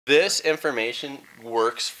This information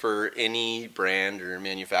works for any brand or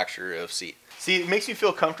manufacturer of seat. See, it makes me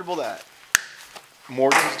feel comfortable that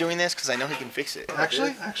Morgan's doing this because I know he can fix it.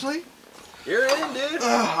 Actually, You're in, dude.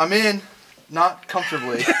 I'm in. Not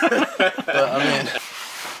comfortably, but I'm in.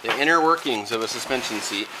 The inner workings of a suspension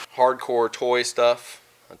seat. Hardcore toy stuff.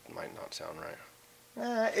 That might not sound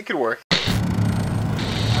right. It could work.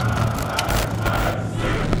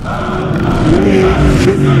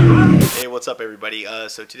 Hey, what's up everybody?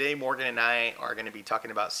 So today Morgan and I are going to be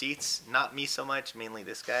talking about seats. Not me so much, mainly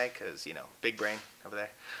this guy, because, you know, big brain over there.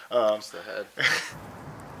 It's the head.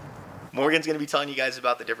 Morgan's going to be telling you guys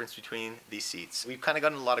about the difference between these seats. We've kind of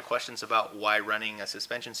gotten a lot of questions about why running a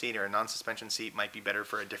suspension seat or a non-suspension seat might be better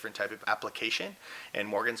for a different type of application, and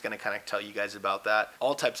Morgan's going to kind of tell you guys about that.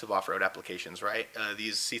 All types of off-road applications, right?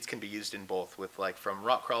 These seats can be used in both, with like from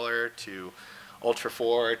rock crawler to Ultra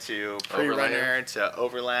 4 to pre-runner to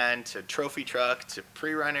overland to trophy truck to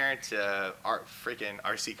pre-runner to freaking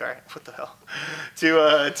RC car. What the hell?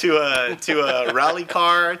 to a rally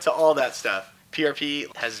car, to all that stuff. PRP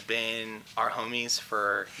has been our homies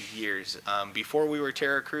for years. Before we were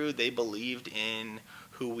Terra crew, they believed in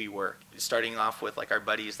who we were. Starting off with like our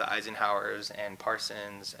buddies, the Eisenhowers and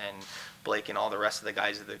Parsons and Blake and all the rest of the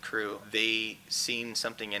guys of the crew. They seen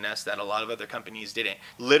something in us that a lot of other companies didn't.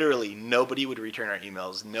 Literally, nobody would return our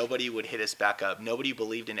emails. Nobody would hit us back up. Nobody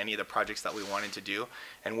believed in any of the projects that we wanted to do.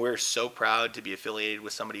 And we're so proud to be affiliated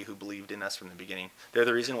with somebody who believed in us from the beginning. They're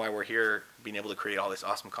the reason why we're here, being able to create all this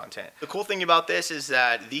awesome content. The cool thing about this is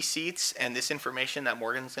that these seats and this information that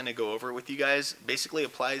Morgan's going to go over with you guys basically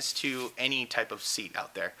applies to any type of seat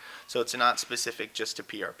out there. So it's not specific just to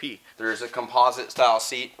PRP. There's a composite style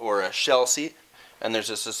seat or a shell seat, and there's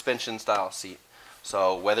a suspension style seat.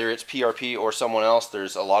 So whether it's PRP or someone else,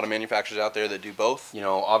 there's a lot of manufacturers out there that do both. You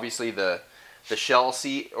know, obviously the shell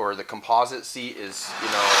seat or the composite seat is, you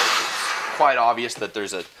know, it's quite obvious that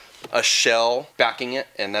there's a shell backing it,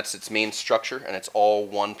 and that's its main structure, and it's all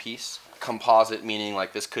one piece. Composite meaning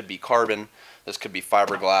like this could be carbon, this could be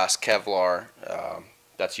fiberglass, Kevlar.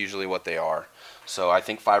 That's usually what they are. So I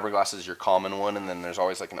think fiberglass is your common one, and then there's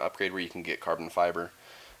always like an upgrade where you can get carbon fiber,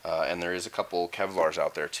 and there is a couple Kevlars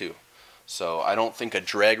out there too. So I don't think a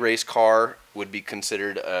drag race car would be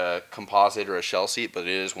considered a composite or a shell seat, but it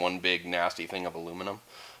is one big nasty thing of aluminum.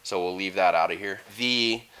 So we'll leave that out of here.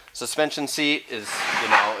 The suspension seat is, you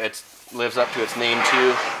know, it lives up to its name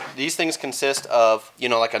too. These things consist of, you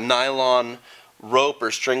know, like a nylon rope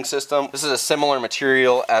or string system. This is a similar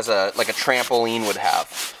material as like a trampoline would have.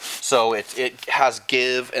 So it has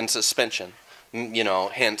give and suspension, you know,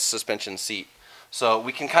 hence suspension seat. So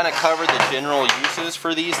we can kind of cover the general uses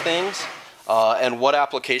for these things and what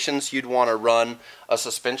applications you'd want to run a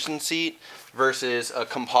suspension seat versus a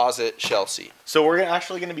composite shell seat. So we're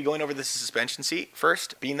actually going to be going over the suspension seat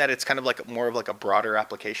first, being that it's kind of like more of like a broader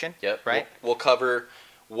application. Yep. Right? We'll cover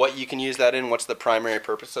what you can use that in, what's the primary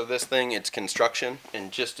purpose of this thing, its construction,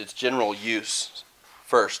 and just its general use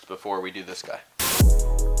first before we do this guy.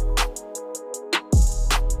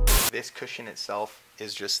 This cushion itself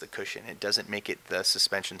is just the cushion. It doesn't make it the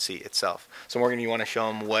suspension seat itself. So Morgan, you want to show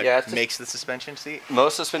them what makes the suspension seat?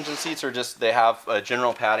 Most suspension seats are just, they have a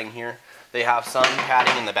general padding here. They have some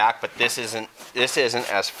padding in the back, but this isn't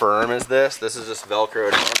as firm as this. This is just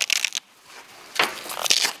Velcroed on.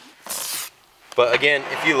 But again,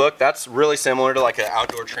 if you look, that's really similar to like an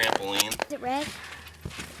outdoor trampoline. Is it red?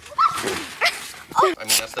 I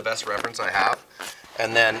mean, that's the best reference I have.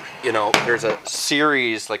 And then, you know, there's a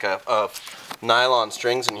series like of nylon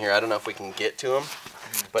strings in here. I don't know if we can get to them,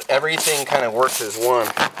 but everything kind of works as one.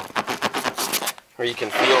 Where you can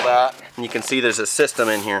feel that, and you can see there's a system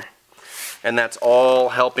in here. And that's all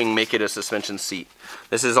helping make it a suspension seat.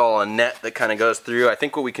 This is all a net that kind of goes through. I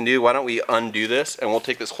think what we can do, why don't we undo this and we'll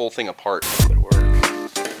take this whole thing apart.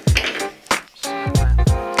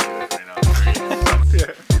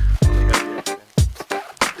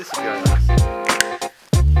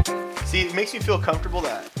 See, it makes me feel comfortable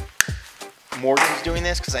that Morgan's doing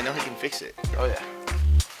this because I know he can fix it. Oh yeah.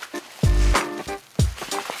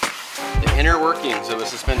 The inner workings of a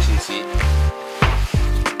suspension seat.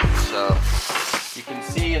 So you can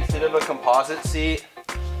see, instead of a composite seat,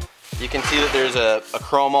 you can see that there's a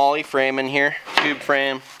chromoly frame in here, tube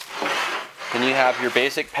frame. Then you have your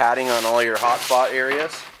basic padding on all your hot spot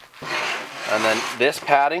areas. And then this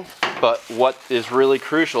padding, but what is really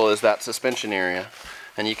crucial is that suspension area.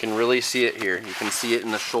 And you can really see it here. You can see it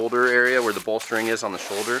in the shoulder area where the bolstering is on the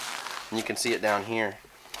shoulder. And you can see it down here.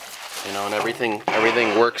 You know, and everything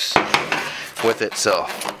works with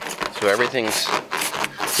itself. So everything's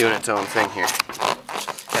doing its own thing here.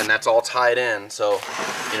 and that's all tied in. So,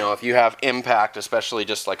 you know, if you have impact, especially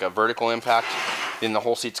just like a vertical impact, then the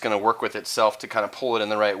whole seat's going to work with itself to kind of pull it in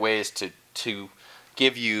the right ways to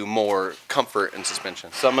give you more comfort in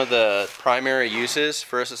suspension. Some of the primary uses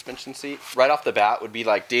for a suspension seat right off the bat would be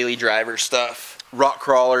like daily driver stuff, rock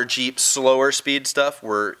crawler, Jeep, slower speed stuff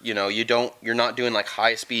where, you know, you're not doing like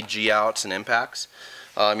high speed G outs and impacts.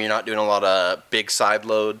 You're not doing a lot of big side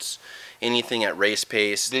loads, anything at race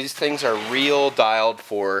pace. These things are real dialed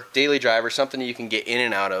for daily driver, something you can get in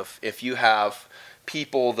and out of. If you have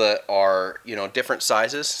people that are, you know, different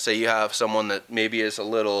sizes, say you have someone that maybe is a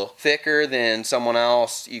little thicker than someone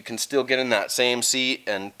else, you can still get in that same seat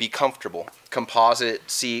and be comfortable. Composite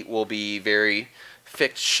seat will be very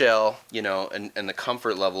fixed shell, you know, and the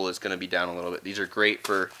comfort level is going to be down a little bit. These are great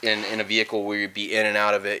for in a vehicle where you'd be in and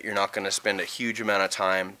out of it. You're not going to spend a huge amount of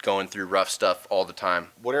time going through rough stuff all the time.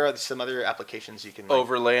 What are some other applications you can like?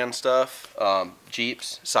 Overland stuff,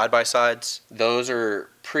 Jeeps, side-by-sides, those are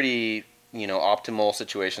pretty, you know, optimal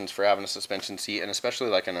situations for having a suspension seat, and especially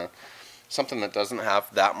like in something that doesn't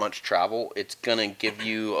have that much travel, it's gonna give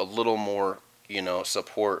you a little more, you know,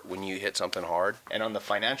 support when you hit something hard. And on the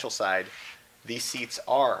financial side, these seats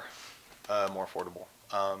are more affordable,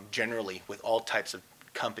 generally with all types of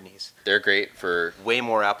companies. They're great for way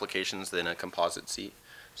more applications than a composite seat.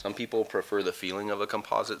 Some people prefer the feeling of a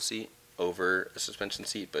composite seat over a suspension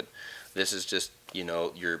seat, but this is just, you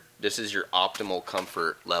know, this is your optimal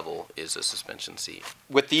comfort level is a suspension seat.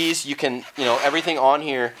 With these, you can, you know, everything on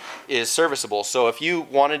here is serviceable. So if you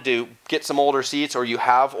wanted to get some older seats, or you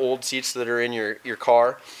have old seats that are in your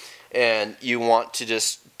car and you want to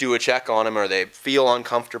just do a check on them, or they feel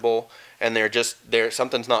uncomfortable and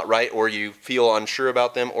something's not right, or you feel unsure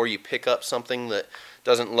about them, or you pick up something that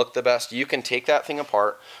doesn't look the best, you can take that thing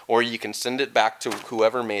apart, or you can send it back to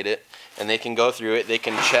whoever made it, and they can go through it. They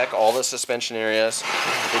can check all the suspension areas,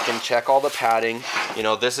 they can check all the padding. You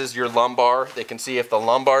know, this is your lumbar. They can see if the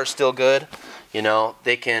lumbar is still good. You know,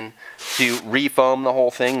 they can refoam the whole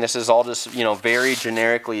thing. This is all just, you know, very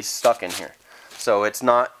generically stuck in here. So it's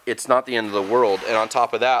not the end of the world. And on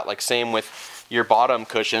top of that, like same with your bottom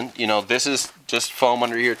cushion, you know, this is just foam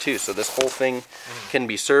under here too. So this whole thing can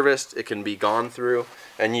be serviced, it can be gone through,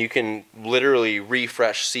 and you can literally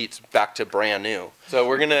refresh seats back to brand new. So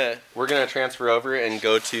we're gonna transfer over and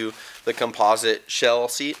go to the composite shell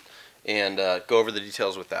seat and go over the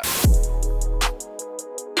details with that.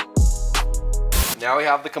 Now we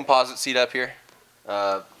have the composite seat up here.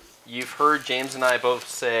 You've heard James and I both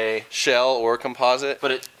say shell or composite,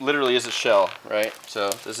 but it literally is a shell, right?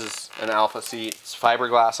 So this is an alpha seat. It's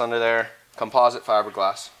fiberglass under there, composite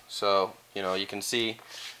fiberglass. So, you know, you can see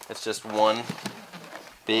it's just one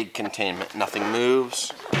big containment. Nothing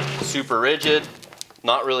moves, super rigid,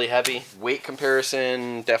 not really heavy. Weight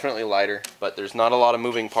comparison, definitely lighter, but there's not a lot of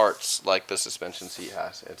moving parts like the suspension seat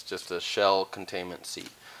has. It's just a shell containment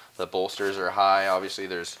seat. The bolsters are high. Obviously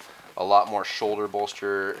there's a lot more shoulder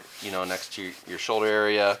bolster, you know, next to your shoulder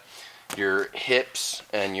area. Your hips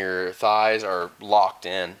and your thighs are locked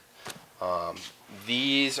in.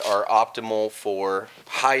 These are optimal for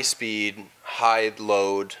high speed, high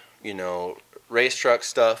load, you know, race truck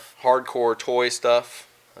stuff, hardcore toy stuff.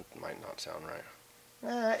 That might not sound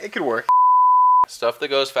right. It could work. Stuff that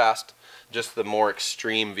goes fast. Just the more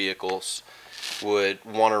extreme vehicles would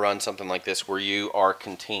want to run something like this where you are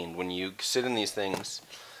contained. When you sit in these things,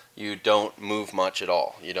 you don't move much at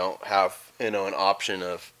all. You don't have, you know, an option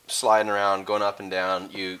of sliding around, going up and down.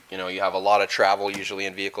 You know, you have a lot of travel usually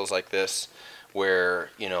in vehicles like this, where,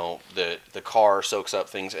 you know, the car soaks up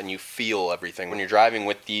things and you feel everything. When you're driving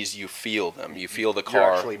with these, you feel them. You feel the car.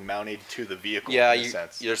 You're actually mounted to the vehicle. Yeah, in a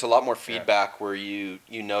sense. There's a lot more feedback where you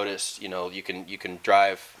notice, you know, you can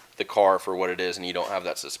drive the car for what it is, and you don't have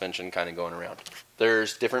that suspension kind of going around.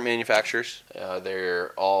 There's different manufacturers.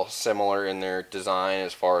 They're all similar in their design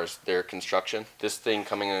as far as their construction. This thing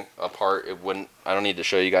coming apart, I don't need to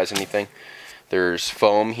show you guys anything. There's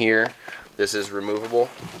foam here. This is removable.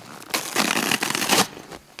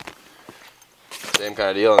 Same kind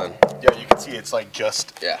of deal then. Yeah, you can see it's like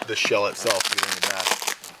just the shell itself.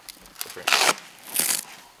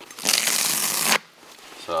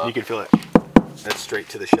 So you can feel it. That's straight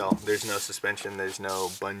to the shell. There's no suspension. There's no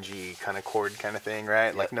bungee kind of cord kind of thing, right?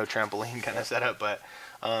 Yep. Like no trampoline kind of setup, but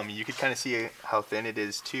you could kind of see how thin it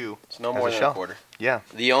is too. It's no more than a quarter. Yeah.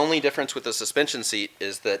 The only difference with the suspension seat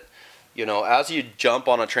is that, you know, as you jump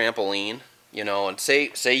on a trampoline, you know, and say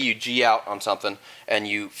you G out on something and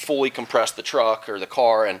you fully compress the truck or the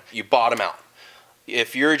car and you bottom out.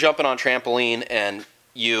 If you're jumping on trampoline and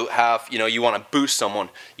you have, you know, you want to boost someone,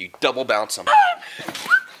 you double bounce them.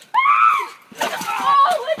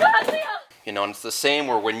 You You know, and it's the same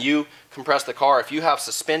where when you compress the car, if you have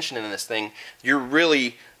suspension in this thing, you're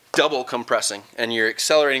really double compressing and you're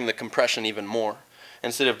accelerating the compression even more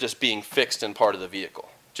instead of just being fixed in part of the vehicle.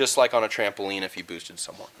 Just like on a trampoline if you boosted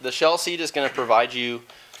someone. The shell seat is going to provide you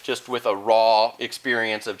just with a raw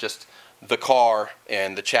experience of just the car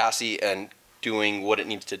and the chassis and doing what it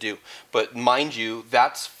needs to do. But mind you,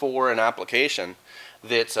 that's for an application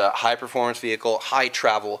that's a high performance vehicle, high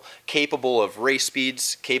travel, capable of race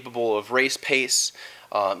speeds, capable of race pace.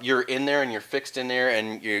 You're in there and you're fixed in there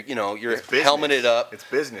and you're helmeted up. It's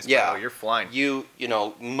business, yeah. Bro. You're flying. You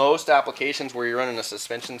know, most applications where you're running a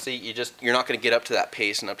suspension seat, you're not going to get up to that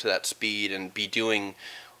pace and up to that speed and be doing,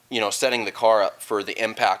 setting the car up for the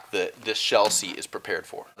impact that this shell seat is prepared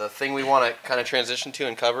for. The thing we want to kind of transition to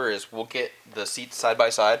and cover is we'll get the seats side by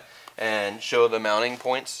side and show the mounting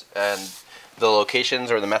points and the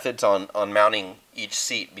locations or the methods on mounting each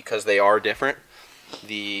seat because they are different.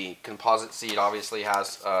 The composite seat obviously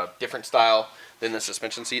has a different style than the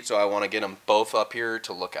suspension seat, so I want to get them both up here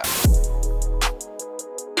to look at.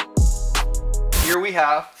 Here we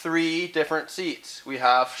have 3 different seats. We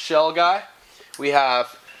have shell guy, we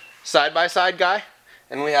have side-by-side guy,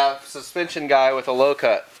 and we have suspension guy with a low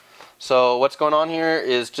cut. So what's going on here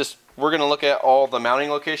is just we're going to look at all the mounting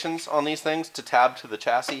locations on these things to tab to the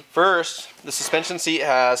chassis. First, the suspension seat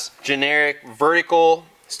has generic vertical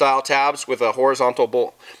style tabs with a horizontal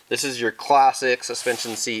bolt. This is your classic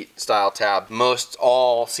suspension seat style tab. Most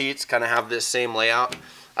all seats kind of have this same layout.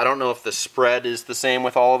 I don't know if the spread is the same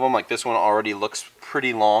with all of them. Like this one already looks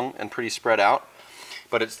pretty long and pretty spread out,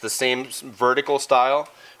 but it's the same vertical style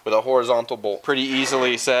with a horizontal bolt. Pretty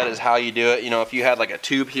easily said is how you do it. If you had like a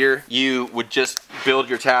tube here, you would just build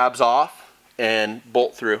your tabs off and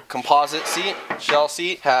bolt through. Composite seat, shell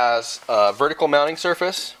seat, has a vertical mounting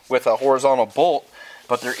surface with a horizontal bolt,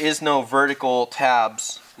 but there is no vertical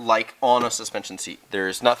tabs like on a suspension seat.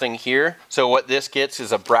 There's nothing here. So what this gets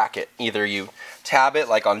is a bracket. Either you tab it,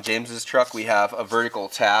 like on James's truck, we have a vertical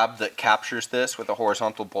tab that captures this with a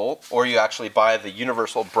horizontal bolt, or you actually buy the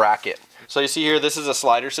universal bracket. So you see here, this is a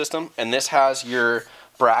slider system, and this has your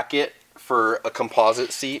bracket for a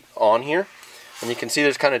composite seat on here. And you can see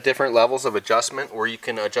there's kind of different levels of adjustment where you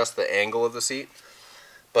can adjust the angle of the seat.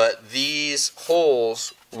 But these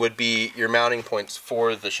holes would be your mounting points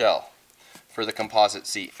for the shell, for the composite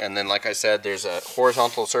seat. And then, like I said, there's a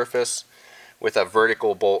horizontal surface with a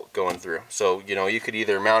vertical bolt going through. So, you could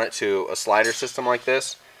either mount it to a slider system like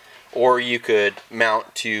this, or you could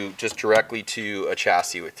mount to just directly to a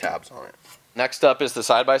chassis with tabs on it. Next up is the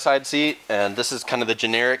side-by-side seat, and this is kind of the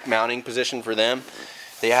generic mounting position for them.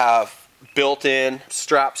 They have built-in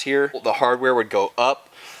straps here. The hardware would go up.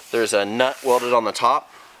 There's a nut welded on the top.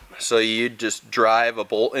 So you'd just drive a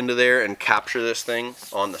bolt into there and capture this thing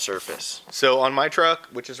on the surface. So on my truck,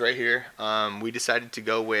 which is right here, we decided to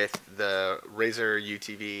go with the Razor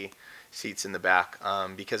UTV seats in the back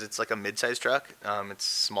because it's like a mid-size truck. It's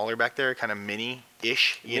smaller back there, kind of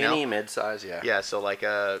mini-ish, Mini, mid-size, yeah. Yeah, so like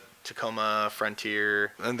a Tacoma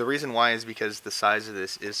Frontier. And the reason why is because the size of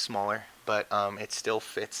this is smaller, but it still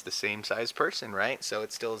fits the same size person, right? So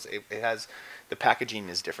it still is, it has, the packaging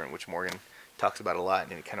is different, which Morgan talks about a lot,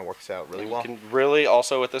 and it kind of works out really well. You can really,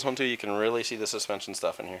 also with this one too, you can really see the suspension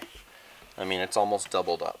stuff in here. I mean, it's almost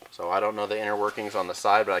doubled up. So I don't know the inner workings on the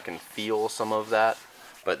side, but I can feel some of that.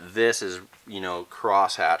 But this is,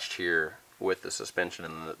 cross-hatched here with the suspension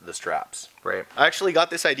and the straps. Right. I actually got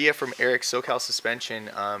this idea from Eric SoCal Suspension.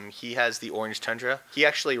 He has the orange Tundra. He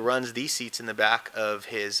actually runs these seats in the back of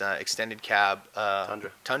his extended cab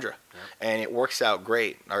Tundra. Yeah. And it works out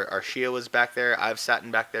great. Our Shia was back there. I've sat in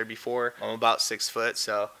back there before. I'm about 6 foot,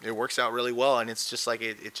 so it works out really well. And it's just like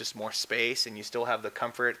it's just more space, and you still have the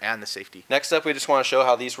comfort and the safety. Next up, we just want to show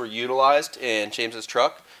how these were utilized in James's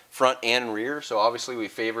truck, front and rear. So obviously we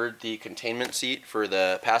favored the containment seat for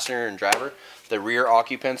the passenger and driver. The rear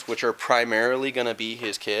occupants, which are primarily going to be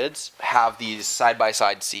his kids, have these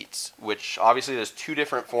side-by-side seats, which obviously there's 2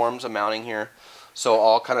 different forms of mounting here. So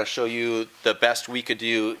I'll kind of show you the best we could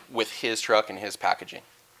do with his truck and his packaging.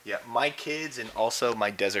 Yeah, my kids and also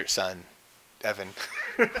my desert son, Evan.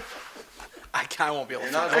 I won't be able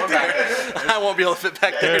to fit back there. I won't be able to fit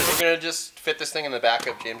back there. We're going to just fit this thing in the back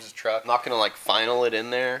of James's truck. I'm not going to like final it in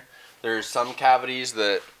there. There's some cavities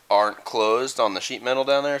that aren't closed on the sheet metal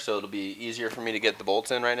down there, so it'll be easier for me to get the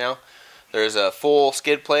bolts in right now. There's a full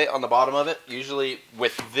skid plate on the bottom of it. Usually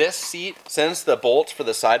with this seat, since the bolts for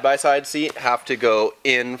the side-by-side seat have to go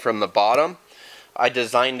in from the bottom, I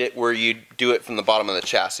designed it where you do it from the bottom of the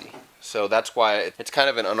chassis. So that's why it's kind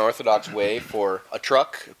of an unorthodox way for a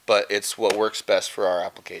truck, but it's what works best for our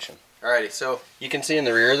application. Alrighty, so you can see in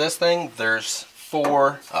the rear of this thing, there's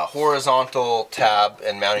 4 horizontal tab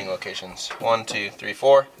and mounting locations. 1, 2, 3,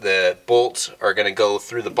 4. The bolts are going to go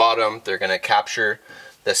through the bottom. They're going to capture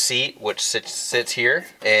the seat, which sits here,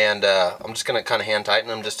 and I'm just going to kind of hand tighten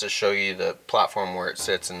them just to show you the platform where it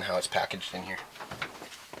sits and how it's packaged in here.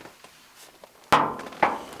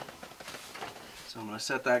 So I'm going to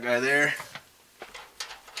set that guy there.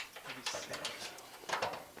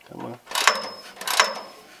 Come on.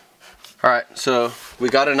 Alright, so we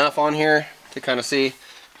got enough on here to kind of see.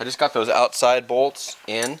 I just got those outside bolts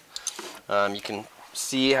in. You can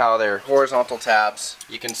see how they're horizontal tabs.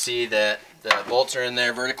 You can see that the bolts are in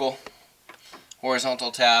there vertical,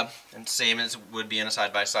 horizontal tab, and same as would be in a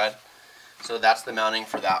side-by-side. So that's the mounting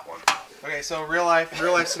for that one. Okay, so real life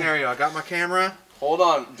scenario. I got my camera. Hold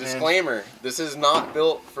on, disclaimer. This is not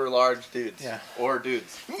built for large dudes. Yeah. Or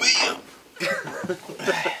dudes. Wait, I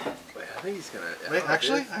think he's gonna. Wait,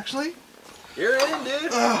 actually, you're in,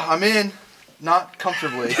 dude. I'm in, not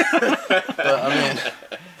comfortably, but I'm in.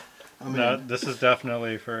 No, this is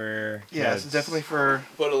definitely for kids. Yeah, it's definitely for.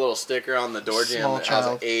 Put a little sticker on the door jam Small that child.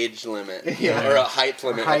 has an age limit, Yeah. or a height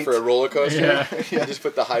limit, Height. like for a roller coaster. Yeah. Yeah. Just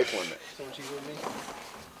put the height limit.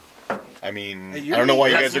 I mean, Hey, I don't know why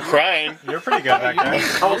you guys are crying. You're pretty good back there.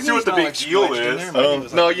 I don't see what the big deal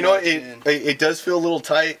is. No, you know what? It does feel a little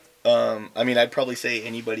tight. I mean, I'd probably say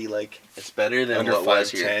anybody like It's better than under what was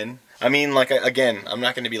here. 5'10". I mean, like again, I'm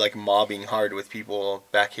not going to be like mobbing hard with people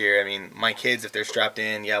back here. I mean, my kids, if they're strapped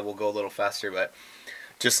in, yeah, we'll go a little faster, but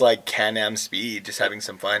just like Can-Am speed, just having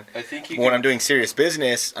some fun. I think But when I'm doing serious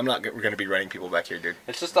business, I'm not. We're going to be running people back here, dude.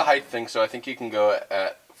 It's just the height thing, so I think you can go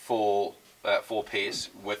at full pace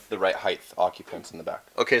with the right height occupants in the back.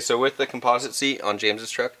 Okay, so with the composite seat on James's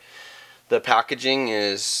truck, the packaging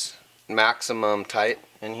is maximum tight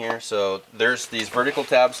in here. So there's these vertical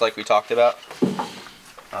tabs like we talked about.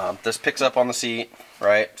 This picks up on the seat,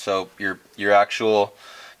 right? So your actual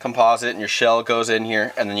composite and your shell goes in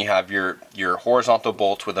here, and then you have your horizontal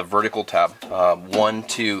bolts with a vertical tab. 1,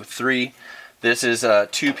 2, 3. This is a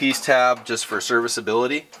 2-piece tab just for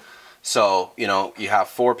serviceability. So, you know, you have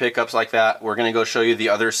 4 pickups like that. We're going to go show you the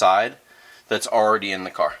other side that's already in the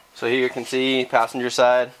car. So here you can see passenger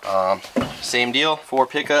side, same deal, 4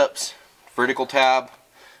 pickups, vertical tab,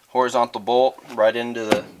 horizontal bolt right into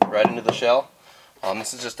the shell.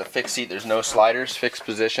 This is just a fixed seat. There's no sliders, fixed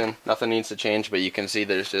position. Nothing needs to change, but you can see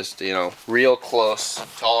there's just, you know, real close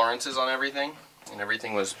tolerances on everything. And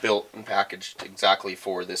everything was built and packaged exactly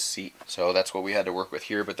for this seat. So that's what we had to work with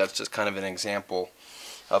here, but that's just kind of an example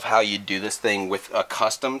of how you do this thing with a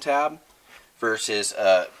custom tab versus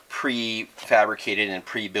a pre-fabricated and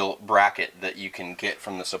pre-built bracket that you can get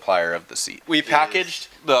from the supplier of the seat. We packaged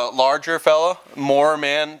the larger fella, more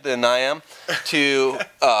man than I am, to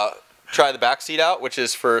try the back seat out, which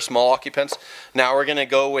is for small occupants. Now we're gonna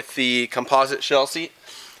go with the composite shell seat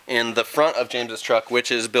in the front of James's truck, which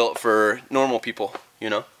is built for normal people, you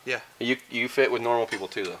know? Yeah. You fit with normal people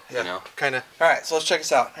too, though, Yeah. you know? Kind of. All right, so let's check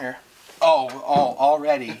this out here. Oh,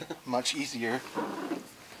 already much easier.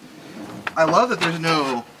 I love that there's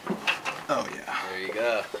no. Oh yeah. There you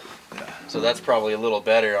go. So that's probably a little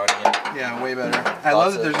better on you. Yeah, way better. I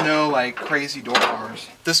love that there's no like crazy door bars.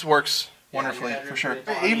 This works wonderfully for sure.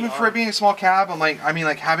 Even for it being a small cab, I mean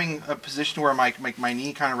like having a position where my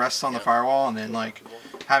knee kind of rests on the firewall, and then like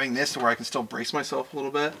having this to where I can still brace myself a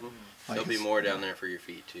little bit. Like, There'll be more down there for your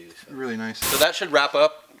feet too. So. Really nice. So that should wrap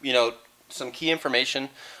up, you know, some key information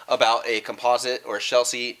about a composite or shell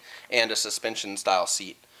seat and a suspension style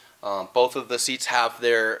seat. Both of the seats have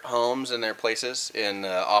their homes and their places in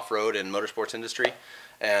the off-road and motorsports industry,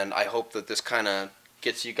 and I hope that this kind of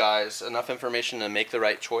gets you guys enough information to make the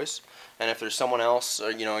right choice. And if there's someone else,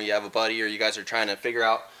 or you know, you have a buddy, or you guys are trying to figure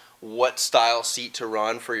out what style seat to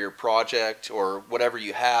run for your project or whatever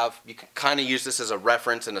you have, you can kind of use this as a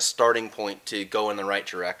reference and a starting point to go in the right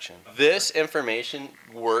direction. This information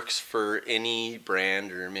works for any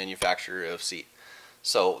brand or manufacturer of seat.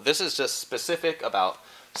 So this is just specific about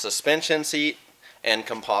suspension seat and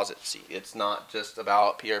composite seat. It's not just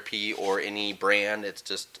about PRP or any brand, it's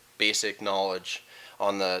just basic knowledge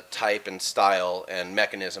on the type and style and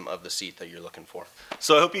mechanism of the seat that you're looking for.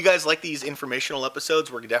 So I hope you guys like these informational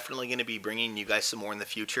episodes. We're definitely going to be bringing you guys some more in the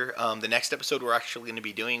future. The next episode we're actually going to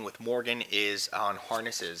be doing with Morgan is on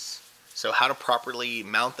harnesses. So how to properly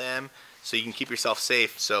mount them so you can keep yourself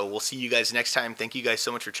safe. So we'll see you guys next time. Thank you guys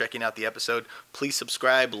so much for checking out the episode. Please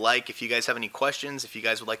subscribe, like if you guys have any questions, if you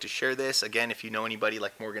guys would like to share this. Again, if you know anybody,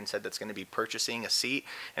 like Morgan said, that's going to be purchasing a seat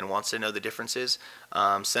and wants to know the differences,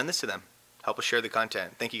 send this to them. Help us share the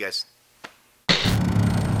content. Thank you guys.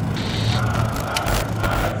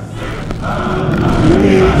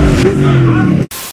 Yeah.